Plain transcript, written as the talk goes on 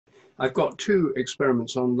I've got two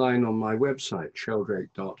experiments online on my website,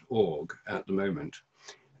 sheldrake.org, at the moment.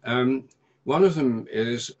 One of them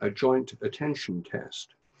is a joint attention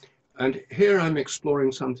test. And here I'm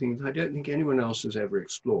exploring something that I don't think anyone else has ever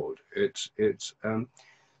explored.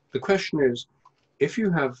 The question is, if you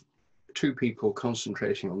have two people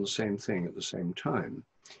concentrating on the same thing at the same time,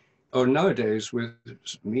 or nowadays with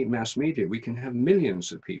mass media, we can have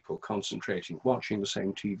millions of people concentrating, watching the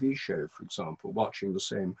same TV show, for example, watching the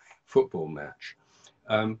same football match,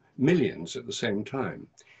 millions at the same time.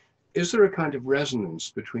 Is there a kind of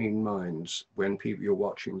resonance between minds when you're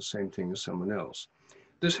watching the same thing as someone else?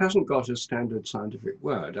 This hasn't got a standard scientific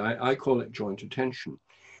word. I call it joint attention.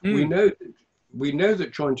 We know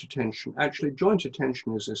that joint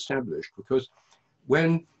attention is established because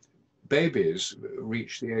when babies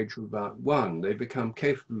reach the age of about 1, they become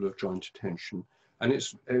capable of joint attention, and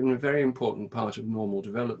it's a very important part of normal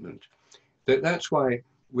development. That's why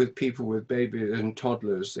with people with babies and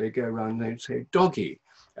toddlers, they go around and they say doggy,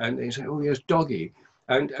 and they say, oh yes, doggy,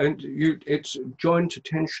 and it's joint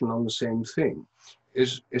attention on the same thing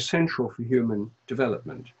is essential for human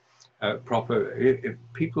development.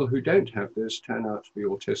 People who don't have this turn out to be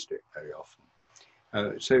autistic very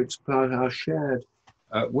often. So it's part of our shared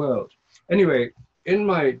world. Anyway, in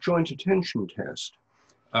my joint attention test,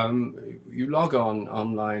 you log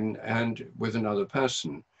online and with another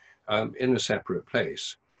person in a separate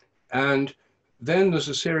place. And then there's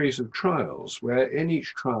a series of trials where in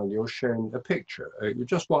each trial you're shown a picture. You're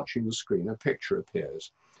just watching the screen, a picture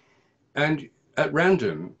appears. And at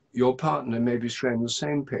random, your partner may be shown the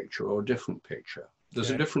same picture or a different picture. There's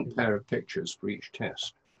a different pair of pictures for each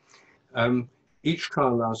test. Each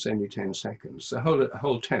trial lasts only 10 seconds. The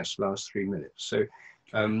whole test lasts 3 minutes. So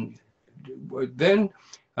then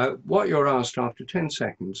what you're asked after 10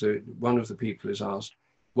 seconds, one of the people is asked,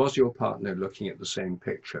 was your partner looking at the same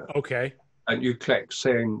picture? Okay. And you click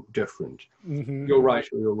same, different. You're right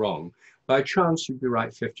or you're wrong. By chance, you'd be right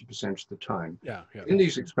 50% of the time. Yeah. In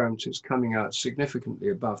these experiments, it's coming out significantly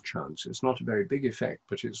above chance. It's not a very big effect,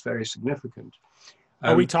 but it's very significant.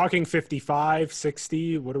 Are we talking 55,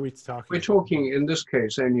 60? What are we talking? We're talking, in this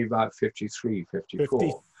case, only about 53, 54.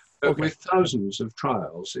 50? But with thousands of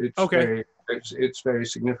trials, it's very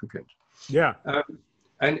significant. Yeah.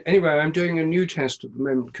 And anyway, I'm doing a new test at the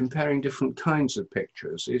moment comparing different kinds of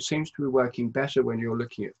pictures. It seems to be working better when you're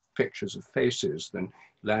looking at pictures of faces than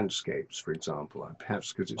landscapes, for example,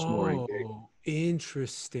 perhaps because it's more engaging. Oh,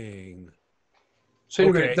 interesting. So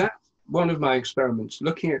anyway, that's one of my experiments,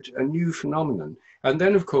 looking at a new phenomenon. And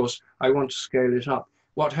then, of course, I want to scale it up.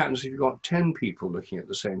 What happens if you've got 10 people looking at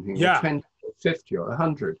the same thing, or 20, or 50, or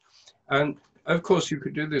 100? And of course, you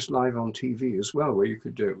could do this live on TV as well, where you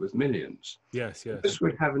could do it with millions. Yes. This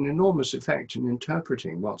would have an enormous effect in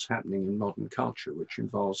interpreting what's happening in modern culture, which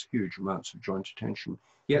involves huge amounts of joint attention.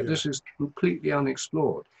 Yet this is completely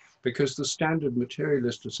unexplored, because the standard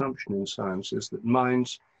materialist assumption in science is that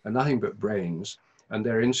minds are nothing but brains, and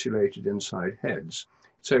they're insulated inside heads.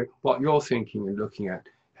 So what you're thinking and looking at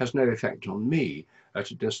has no effect on me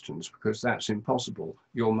at a distance, because that's impossible.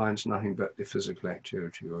 Your mind's nothing but the physical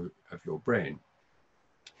activity of your brain.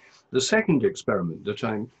 The second experiment that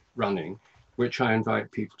I'm running, which I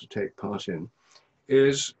invite people to take part in,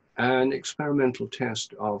 is an experimental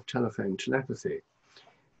test of telephone telepathy.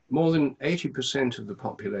 More than 80% of the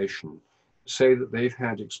population say that they've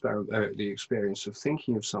had the experience of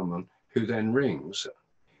thinking of someone who then rings.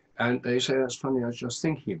 And they say, that's funny, I was just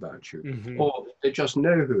thinking about you. Or they just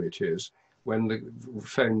know who it is when the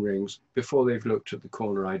phone rings before they've looked at the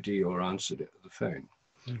caller ID or answered it at the phone.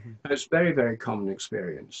 It's a very, very common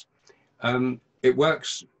experience. It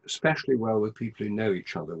works especially well with people who know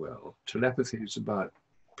each other well. Telepathy is about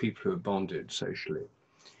people who are bonded socially.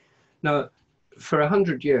 Now, for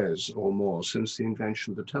 100 years or more since the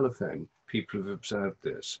invention of the telephone, people have observed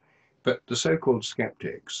this. But the so-called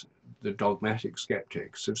skeptics, the dogmatic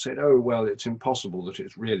skeptics, have said, oh, well, it's impossible that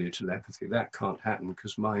it's really telepathy. That can't happen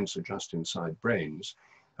because minds are just inside brains.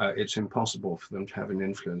 It's impossible for them to have an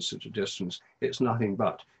influence at a distance. It's nothing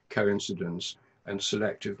but coincidence and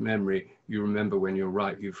selective memory. You remember when you're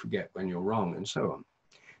right, you forget when you're wrong, and so on.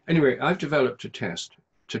 Anyway, I've developed a test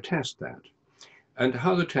to test that. And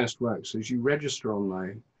how the test works is you register on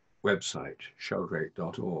my website,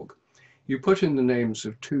 sheldrake.org. You put in the names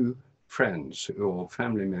of 2 friends or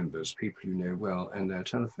family members, people you know well, and their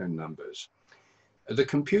telephone numbers. The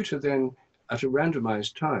computer then, at a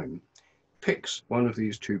randomized time, picks one of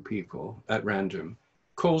these 2 people at random,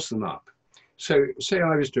 calls them up. So say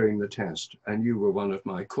I was doing the test and you were one of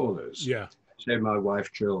my callers. Yeah. Say my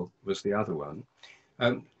wife Jill was the other one.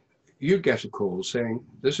 you get a call saying,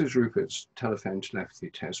 this is Rupert's telephone telepathy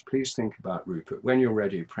test. Please think about Rupert. When you're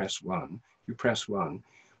ready, press 1. You press 1.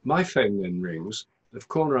 My phone then rings. The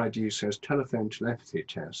caller ID says telephone telepathy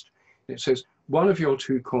test. It says, one of your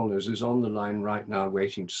 2 callers is on the line right now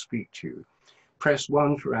waiting to speak to you. Press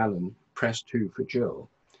 1 for Alan, press 2 for Jill.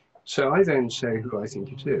 So I then say who I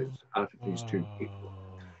think it is out of these 2 people.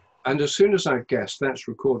 And as soon as I've guessed, that's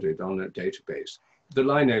recorded on a database. The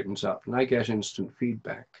line opens up and I get instant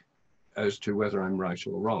feedback as to whether I'm right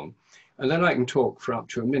or wrong. And then I can talk for up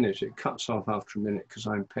to a minute. It cuts off after a minute because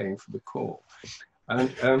I'm paying for the call.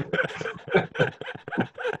 And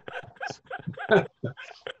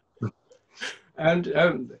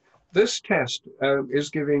and this test is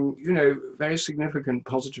giving, very significant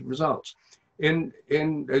positive results. In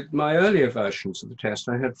my earlier versions of the test,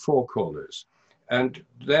 I had 4 callers, and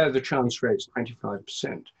there the chance rate's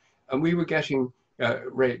 25%. And we were getting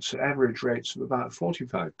average rates of about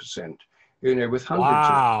 45%, with hundreds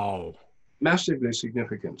of massively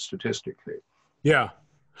significant statistically. Yeah.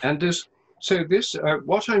 And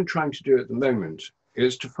what I'm trying to do at the moment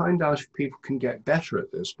is to find out if people can get better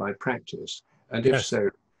at this by practice, and if so,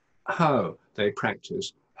 how they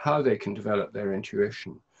practice, how they can develop their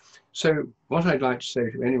intuition. So what I'd like to say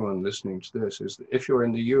to anyone listening to this is that if you're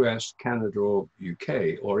in the US, Canada, or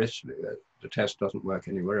UK, or Italy, the test doesn't work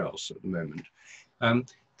anywhere else at the moment,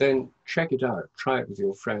 then check it out, try it with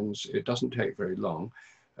your friends. It doesn't take very long,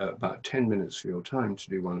 about 10 minutes of your time to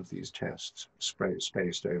do one of these tests,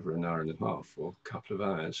 spaced over an hour and a half or a couple of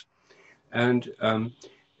hours. And I'm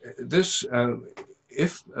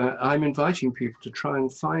inviting people to try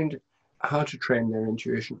and find how to train their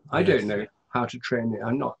intuition. I don't know how to train it.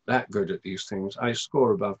 I'm not that good at these things. I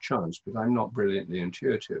score above chance, but I'm not brilliantly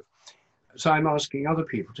intuitive. So I'm asking other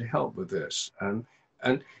people to help with this. And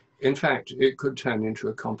in fact, it could turn into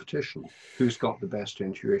a competition. Who's got the best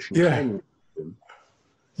intuition training system?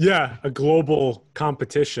 Yeah, a global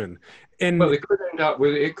competition. And well, it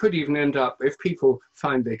could even end up, if people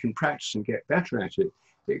find they can practice and get better at it,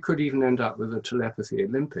 it could even end up with a telepathy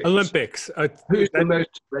Olympics. Who's the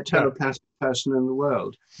most telepathic person in the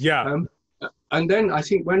world? Yeah. And then I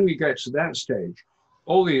think when we get to that stage,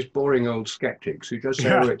 all these boring old skeptics who just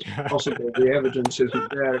say, oh, it's possible, the evidence isn't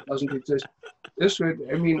there, it doesn't exist.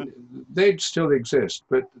 They'd still exist,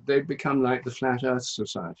 but they'd become like the Flat Earth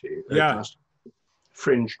Society. Just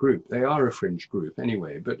fringe group. They are a fringe group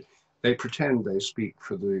anyway, but they pretend they speak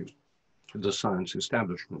for the science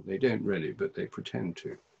establishment. They don't really, but they pretend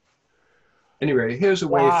to. Anyway, here's a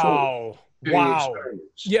way forward.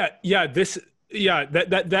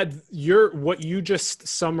 What you just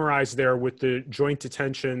summarized there with the joint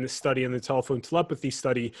attention study and the telephone telepathy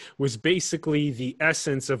study was basically the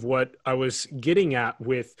essence of what I was getting at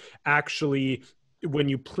with actually when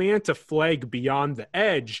you plant a flag beyond the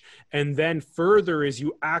edge, and then further is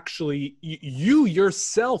you actually, you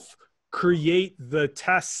yourself create the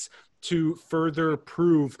tests to further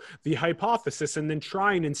prove the hypothesis, and then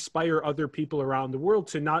try and inspire other people around the world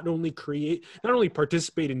to not only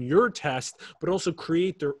participate in your test, but also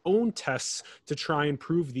create their own tests to try and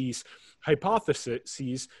prove these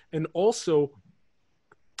hypotheses. And also,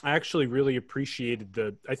 I actually really appreciated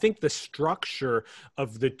the structure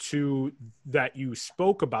of the 2 that you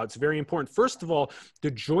spoke about. It's very important. First of all, the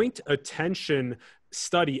joint attention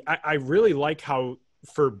study, I really like how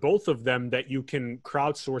for both of them that you can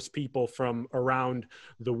crowdsource people from around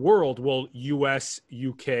the world. Well, US,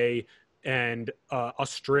 UK, and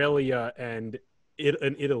Australia and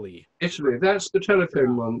Italy. Italy, that's the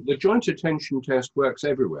telephone one. The joint attention test works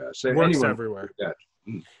everywhere. So works everywhere.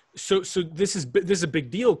 So this is a big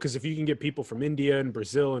deal, because if you can get people from India and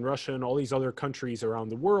Brazil and Russia and all these other countries around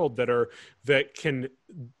the world that can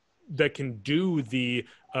do the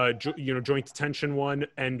joint attention one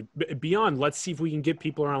and beyond, let's see if we can get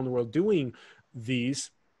people around the world doing these.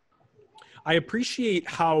 I appreciate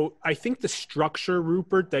how I think the structure,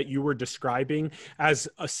 Rupert, that you were describing as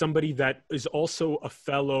somebody that is also a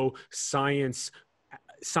fellow scientist,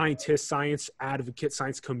 science advocate,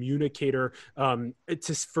 science communicator,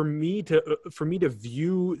 for me to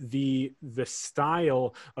view the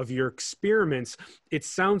style of your experiments, it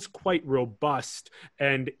sounds quite robust,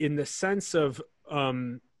 and in the sense of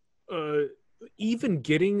even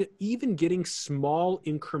getting small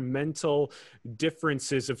incremental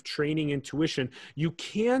differences of training intuition. You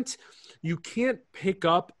can't pick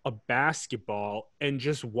up a basketball and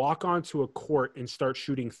just walk onto a court and start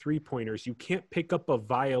shooting 3-pointers. You can't pick up a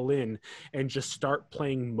violin and just start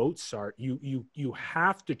playing Mozart. You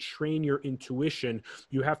have to train your intuition.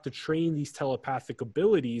 You have to train these telepathic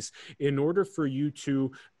abilities in order for you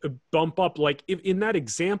to bump up. Like in that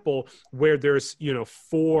example where there's,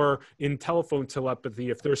 4 in telephone telepathy,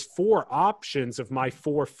 if there's 4 options of my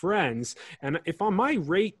 4 friends, and if my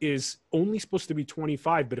rate is only supposed to be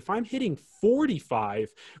 25, but if I'm hitting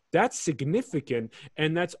 45, that's significant.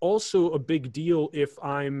 And that's also a big deal if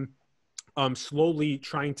I'm slowly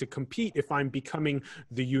trying to compete, if I'm becoming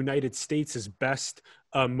the United States' best,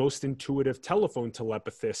 most intuitive telephone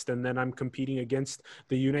telepathist, and then I'm competing against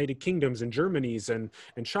the United Kingdoms and Germany's and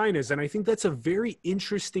China's. And I think that's a very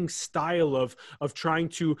interesting style of trying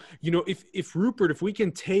to, if Rupert, if we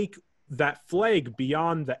can take that flag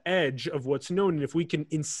beyond the edge of what's known, and if we can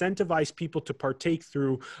incentivize people to partake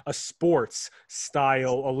through a sports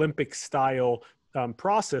style, Olympic style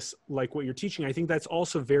process like what you're teaching, I think that's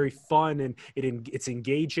also very fun, and it's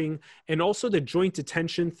engaging. And also the joint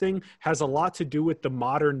attention thing has a lot to do with the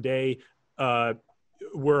modern day.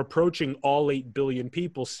 We're approaching all 8 billion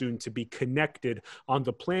people soon to be connected on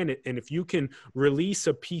the planet. And if you can release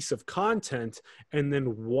a piece of content and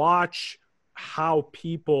then watch how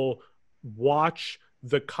people watch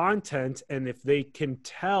the content, and if they can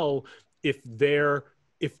tell if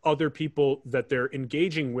other people that they're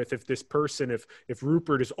engaging with, if this person, if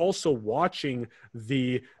Rupert is also watching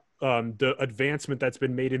the advancement that's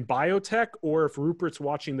been made in biotech, or if Rupert's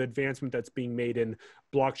watching the advancement that's being made in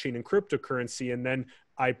blockchain and cryptocurrency, and then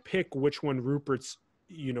I pick which one Rupert's,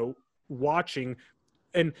 watching.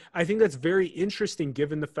 And I think that's very interesting,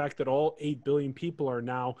 given the fact that all 8 billion people are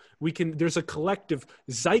now, there's a collective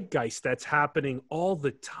zeitgeist that's happening all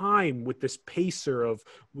the time with this pacer of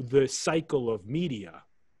the cycle of media.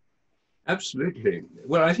 Absolutely.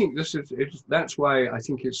 Well, I think that's why I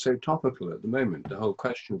think it's so topical at the moment, the whole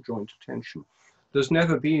question of joint attention. There's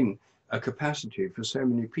never been a capacity for so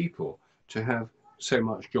many people to have so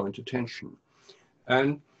much joint attention.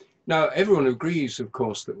 And now everyone agrees, of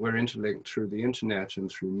course, that we're interlinked through the internet and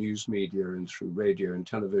through news media and through radio and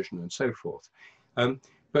television and so forth.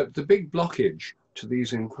 But the big blockage to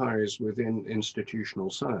these inquiries within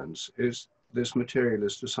institutional science is this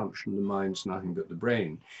materialist assumption the mind's nothing but the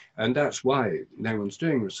brain. And that's why no one's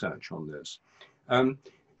doing research on this.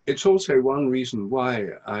 It's also one reason why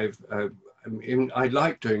I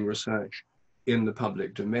like doing research in the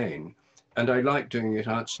public domain, and I like doing it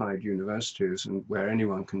outside universities and where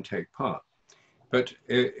anyone can take part. But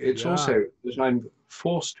it's also that I'm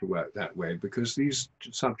forced to work that way because these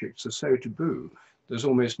subjects are so taboo. There's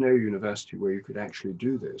almost no university where you could actually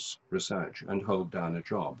do this research and hold down a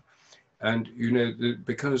job. And,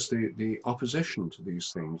 because the opposition to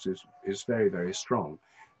these things is very, very strong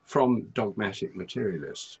from dogmatic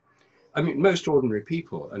materialists. I mean, most ordinary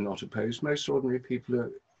people are not opposed. Most ordinary people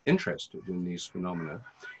are interested in these phenomena.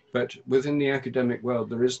 But within the academic world,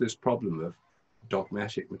 there is this problem of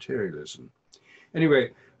dogmatic materialism.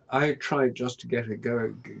 Anyway, I tried just to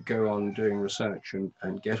go on doing research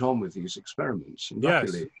and get on with these experiments. And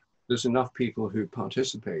luckily, there's enough people who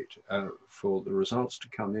participate for the results to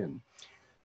come in.